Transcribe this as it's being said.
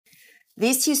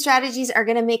These two strategies are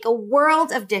going to make a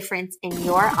world of difference in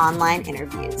your online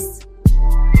interviews.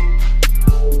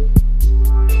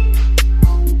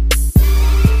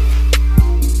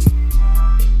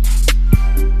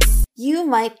 You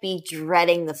might be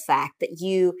dreading the fact that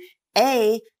you,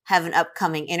 A, have an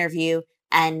upcoming interview,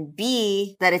 and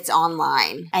B, that it's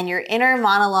online, and your inner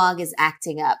monologue is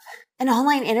acting up. An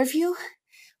online interview?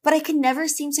 But I can never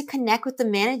seem to connect with the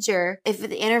manager if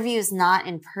the interview is not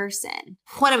in person.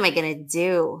 What am I going to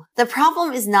do? The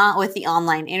problem is not with the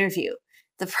online interview.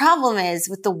 The problem is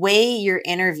with the way you're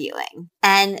interviewing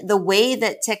and the way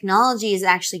that technology is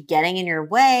actually getting in your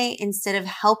way instead of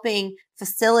helping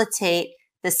facilitate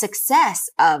the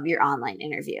success of your online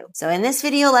interview. So in this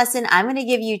video lesson, I'm going to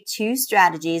give you 2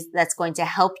 strategies that's going to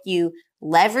help you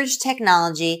leverage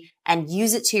technology and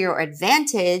use it to your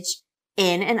advantage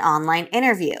in an online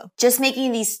interview. Just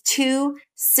making these 2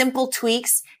 simple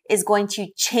tweaks is going to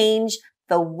change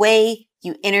the way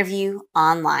you interview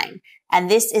online.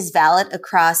 And this is valid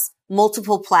across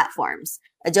multiple platforms: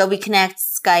 Adobe Connect,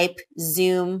 Skype,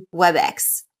 Zoom,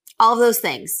 WebEx. All of those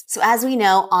things. So as we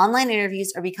know, online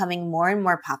interviews are becoming more and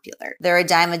more popular. They're a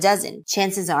dime a dozen.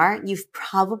 Chances are you've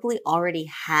probably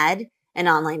already had an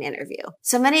online interview.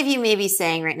 So many of you may be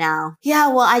saying right now, yeah,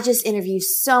 well, I just interview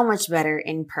so much better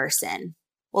in person.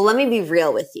 Well, let me be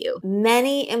real with you.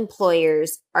 Many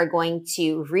employers are going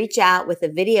to reach out with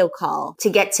a video call to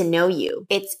get to know you.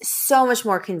 It's so much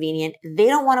more convenient. They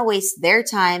don't want to waste their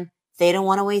time. They don't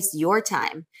want to waste your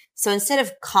time. So instead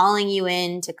of calling you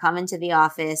in to come into the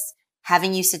office,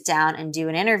 having you sit down and do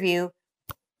an interview,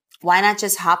 why not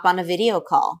just hop on a video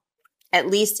call? At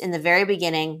least in the very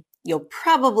beginning, you'll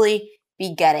probably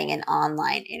be getting an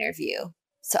online interview.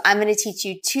 So I'm going to teach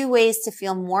you 2 ways to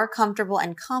feel more comfortable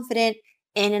and confident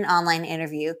in an online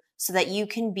interview so that you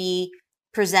can be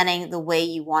presenting the way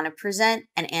you want to present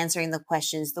and answering the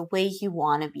questions the way you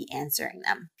want to be answering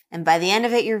them. And by the end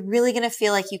of it, you're really going to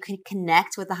feel like you can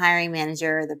connect with the hiring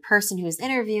manager or the person who's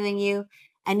interviewing you.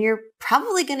 And you're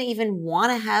probably going to even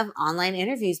want to have online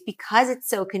interviews because it's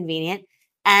so convenient.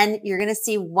 And you're going to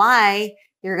see why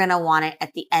you're going to want it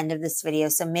at the end of this video.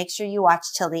 So make sure you watch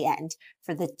till the end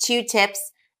for the 2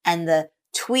 tips and the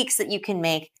tweaks that you can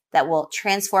make that will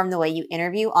transform the way you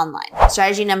interview online.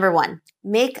 Strategy number 1,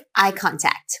 make eye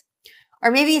contact.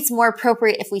 Or maybe it's more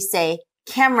appropriate if we say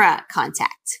camera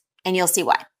contact, and you'll see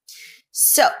why.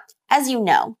 So, as you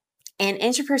know, in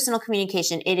interpersonal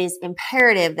communication, it is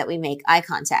imperative that we make eye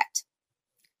contact.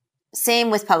 Same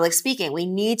with public speaking. We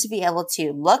need to be able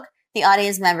to look the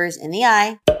audience members in the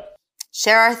eye,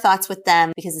 share our thoughts with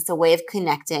them because it's a way of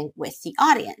connecting with the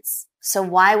audience. So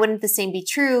why wouldn't the same be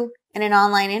true in an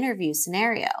online interview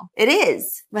scenario? It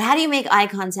is. But how do you make eye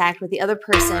contact with the other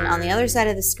person on the other side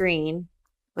of the screen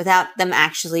without them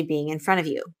actually being in front of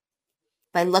you?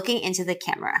 By looking into the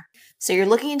camera. So you're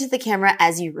looking into the camera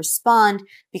as you respond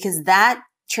because that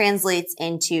translates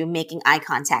into making eye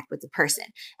contact with the person.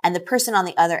 And the person on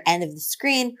the other end of the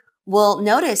screen will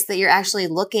notice that you're actually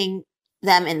looking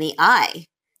them in the eye.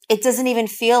 It doesn't even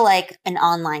feel like an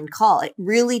online call. It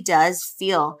really does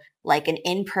feel like an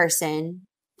in-person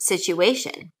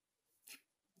situation.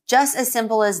 Just as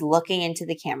simple as looking into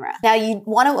the camera. Now you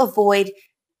want to avoid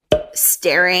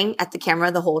staring at the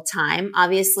camera the whole time.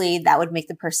 Obviously, that would make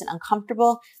the person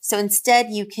uncomfortable. So instead,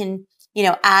 you can,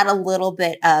 add a little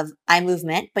bit of eye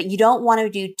movement, but you don't want to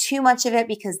do too much of it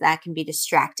because that can be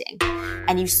distracting.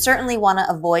 And you certainly want to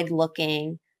avoid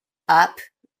looking up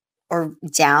or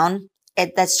down.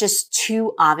 That's just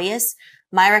too obvious.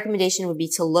 My recommendation would be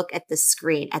to look at the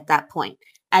screen at that point.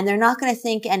 And they're not going to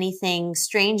think anything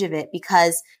strange of it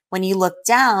because when you look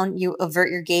down, you avert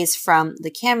your gaze from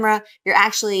the camera. You're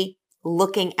actually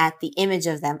looking at the image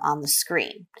of them on the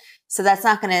screen. So that's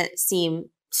not going to seem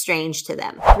strange to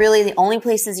them. Really, the only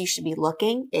places you should be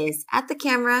looking is at the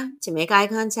camera to make eye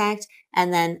contact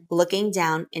and then looking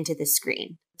down into the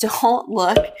screen. Don't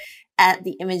look at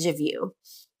the image of you,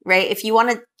 right? If you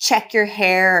want to check your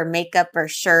hair or makeup or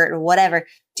shirt or whatever,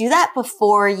 do that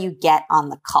before you get on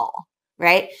the call,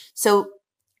 right? So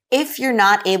if you're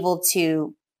not able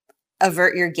to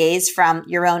avert your gaze from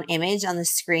your own image on the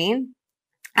screen,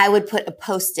 I would put a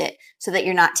Post-it so that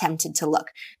you're not tempted to look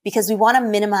because we want to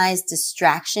minimize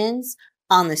distractions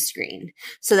on the screen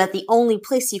so that the only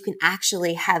place you can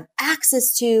actually have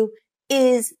access to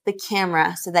is the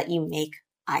camera so that you make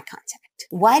eye contact.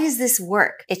 Why does this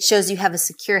work? It shows you have a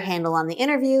secure handle on the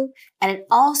interview, and it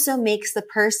also makes the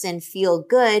person feel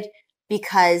good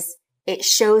because it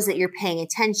shows that you're paying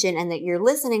attention and that you're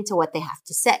listening to what they have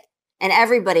to say. And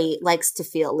everybody likes to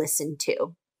feel listened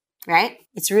to, right?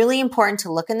 It's really important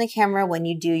to look in the camera when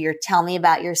you do your tell me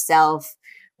about yourself,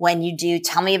 when you do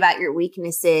tell me about your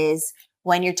weaknesses,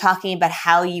 when you're talking about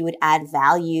how you would add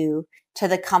value to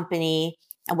the company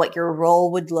and what your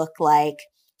role would look like,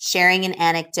 sharing an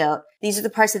anecdote. These are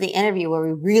the parts of the interview where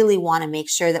we really want to make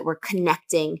sure that we're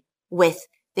connecting with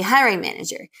the hiring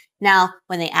manager. Now,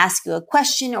 when they ask you a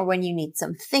question or when you need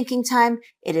some thinking time,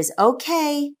 it is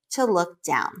okay to look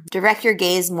down. Direct your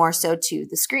gaze more so to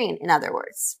the screen, in other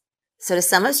words. So to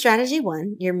sum up strategy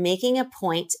 1, you're making a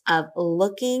point of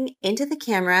looking into the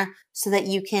camera so that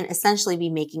you can essentially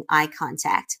be making eye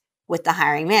contact with the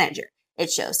hiring manager.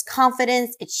 It shows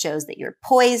confidence, it shows that you're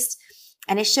poised,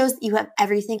 and it shows that you have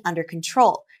everything under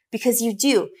control, because you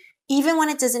do. Even when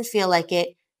it doesn't feel like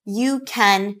it, you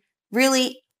can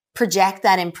really project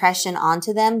that impression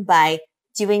onto them by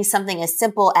doing something as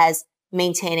simple as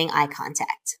maintaining eye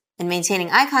contact. And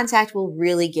maintaining eye contact will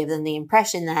really give them the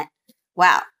impression that,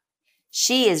 wow,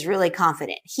 she is really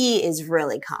confident. He is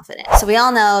really confident. So we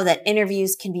all know that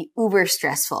interviews can be uber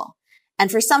stressful. And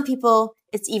for some people,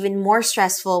 it's even more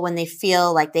stressful when they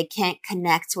feel like they can't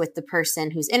connect with the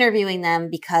person who's interviewing them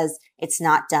because it's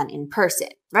not done in person,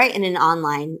 right? In an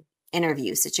online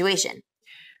interview situation.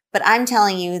 But I'm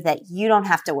telling you that you don't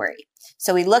have to worry.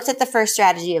 So we looked at the first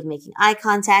strategy of making eye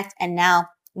contact, and now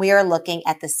we are looking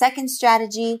at the second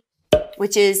strategy,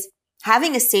 which is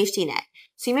having a safety net.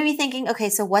 So you may be thinking, okay,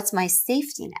 so what's my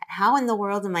safety net? How in the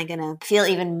world am I going to feel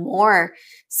even more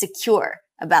secure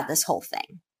about this whole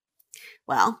thing?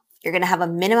 Well, you're going to have a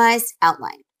minimized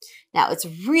outline. Now, it's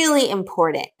really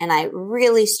important, and I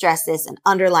really stress this and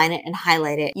underline it and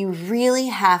highlight it. You really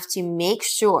have to make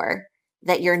sure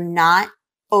that you're not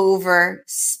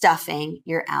overstuffing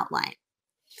your outline.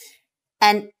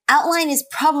 And outline is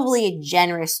probably a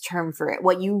generous term for it.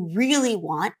 What you really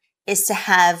want is to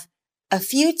have a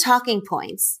few talking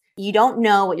points. You don't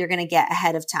know what you're going to get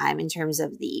ahead of time in terms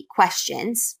of the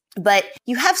questions, but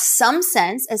you have some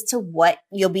sense as to what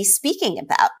you'll be speaking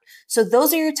about. So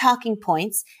those are your talking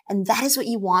points, and that is what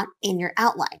you want in your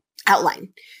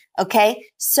outline. Okay?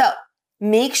 So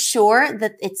make sure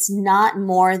that it's not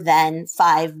more than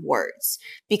 5 words,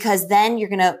 because then you're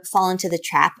going to fall into the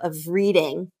trap of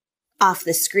reading off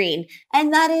the screen.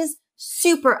 And that is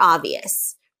super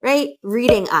obvious, right?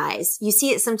 Reading eyes. You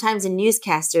see it sometimes in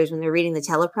newscasters when they're reading the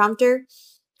teleprompter.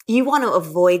 You want to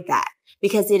avoid that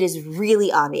because it is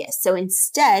really obvious. So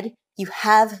instead, you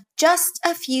have just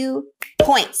a few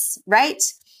points, right?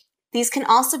 These can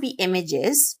also be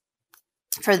images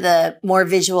for the more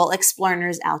visual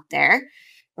explorers out there,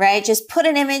 right? Just put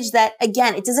an image that,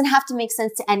 again, it doesn't have to make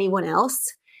sense to anyone else.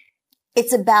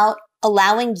 It's about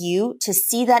allowing you to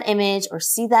see that image or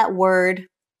see that word,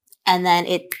 and then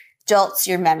it jolts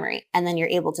your memory, and then you're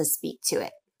able to speak to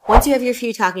it. Once you have your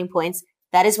few talking points,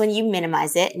 that is when you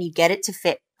minimize it and you get it to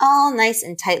fit all nice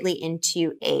and tightly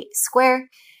into a square.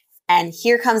 And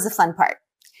here comes the fun part.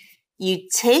 You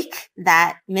take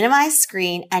that minimized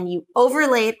screen and you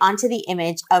overlay it onto the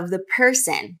image of the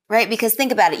person, right? Because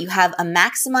think about it. You have a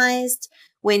maximized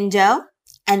window,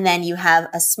 and then you have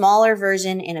a smaller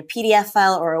version in a PDF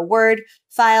file or a Word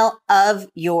file of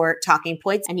your talking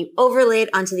points, and you overlay it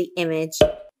onto the image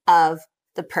of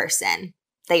the person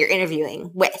that you're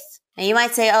interviewing with. Now you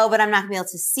might say, oh, but I'm not gonna be able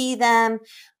to see them.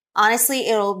 Honestly,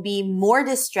 it'll be more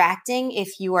distracting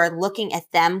if you are looking at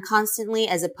them constantly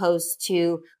as opposed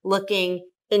to looking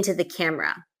into the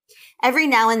camera. Every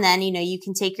now and then, you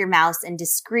can take your mouse and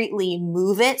discreetly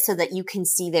move it so that you can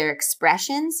see their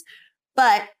expressions.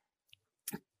 But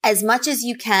as much as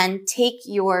you can, take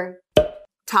your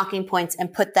talking points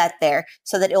and put that there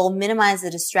so that it will minimize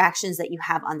the distractions that you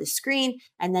have on the screen,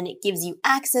 and then it gives you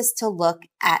access to look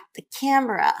at the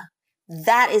camera.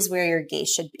 That is where your gaze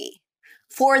should be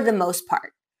for the most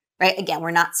part, right? Again,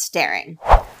 we're not staring.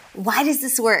 Why does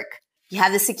this work? You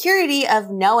have the security of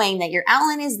knowing that your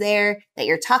outline is there, that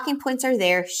your talking points are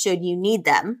there should you need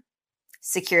them.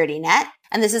 Security net.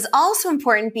 And this is also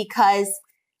important because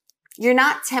you're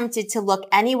not tempted to look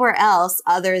anywhere else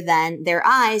other than their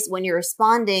eyes when you're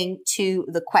responding to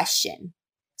the question.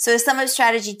 So to sum up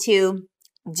strategy 2,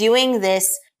 doing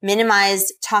this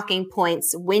minimized talking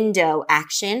points window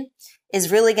action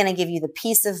is really going to give you the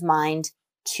peace of mind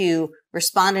to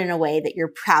respond in a way that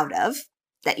you're proud of,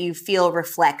 that you feel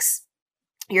reflects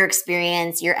your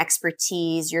experience, your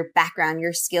expertise, your background,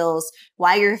 your skills,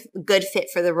 why you're a good fit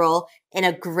for the role in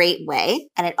a great way.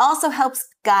 And it also helps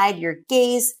guide your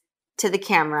gaze to the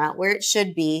camera where it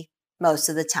should be most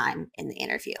of the time in the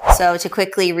interview. So to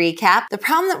quickly recap, the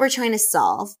problem that we're trying to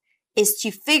solve is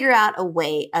to figure out a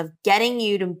way of getting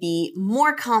you to be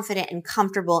more confident and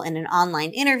comfortable in an online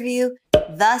interview,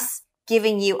 thus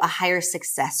giving you a higher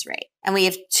success rate. And we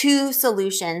have 2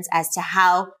 solutions as to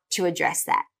how to address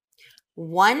that.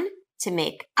 1, to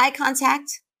make eye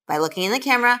contact by looking in the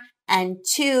camera, and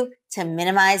 2, to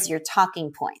minimize your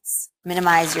talking points.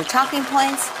 Minimize your talking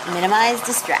points, minimize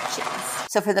distractions.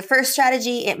 So for the first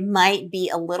strategy, it might be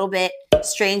a little bit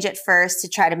strange at first to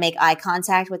try to make eye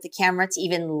contact with the camera to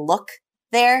even look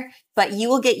there, but you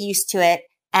will get used to it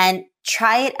and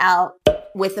try it out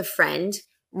with a friend.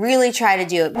 Really try to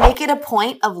do it. Make it a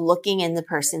point of looking in the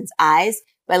person's eyes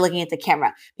by looking at the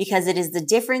camera, because it is the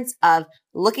difference of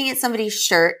looking at somebody's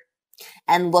shirt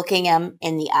and looking them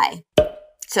in the eye.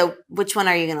 So which one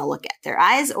are you going to look at? Their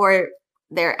eyes or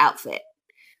their outfit?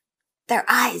 Their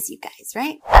eyes, you guys,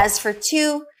 right? As for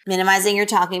 2, minimizing your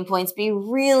talking points, be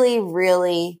really,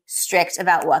 really strict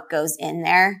about what goes in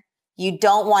there. You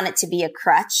don't want it to be a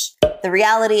crutch. The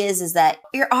reality is that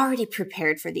you're already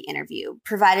prepared for the interview,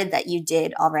 provided that you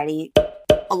did already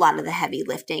a lot of the heavy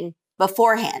lifting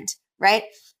beforehand, right?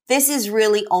 This is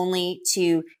really only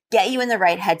to get you in the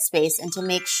right headspace and to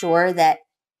make sure that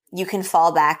you can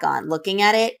fall back on looking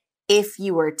at it if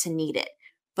you were to need it.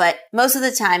 But most of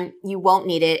the time, you won't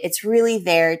need it. It's really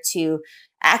there to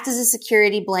act as a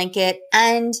security blanket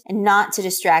and not to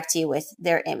distract you with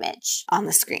their image on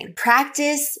the screen.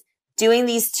 Practice doing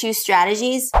these 2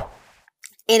 strategies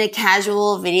in a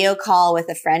casual video call with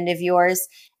a friend of yours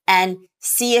and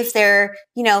see if they're,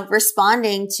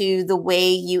 responding to the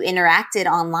way you interacted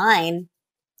online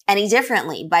any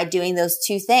differently by doing those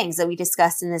 2 things that we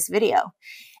discussed in this video.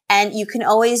 And you can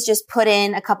always just put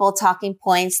in a couple of talking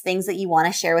points, things that you want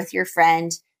to share with your friend,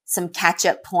 some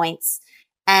catch-up points,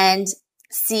 and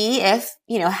see if,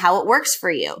 how it works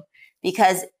for you.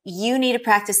 Because you need to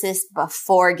practice this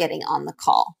before getting on the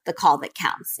call that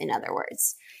counts, in other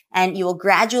words. And you will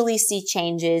gradually see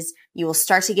changes. You will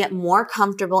start to get more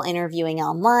comfortable interviewing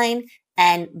online.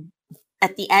 And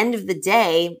at the end of the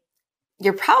day,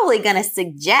 you're probably going to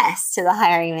suggest to the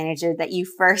hiring manager that you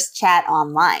first chat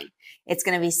online. It's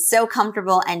going to be so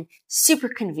comfortable and super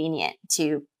convenient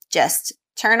to just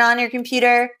turn on your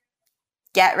computer,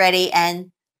 get ready,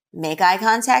 and make eye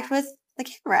contact with the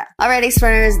camera. Alright,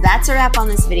 explorers, that's a wrap on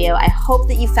this video. I hope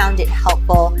that you found it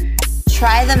helpful.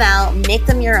 Try them out, make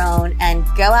them your own, and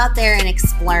go out there and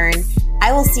explore.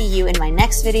 I will see you in my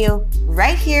next video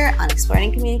right here on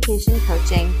Exploring Communication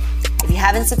Coaching. If you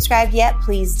haven't subscribed yet,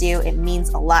 please do. It means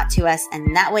a lot to us,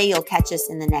 and that way you'll catch us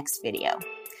in the next video.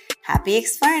 Happy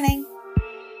exploring!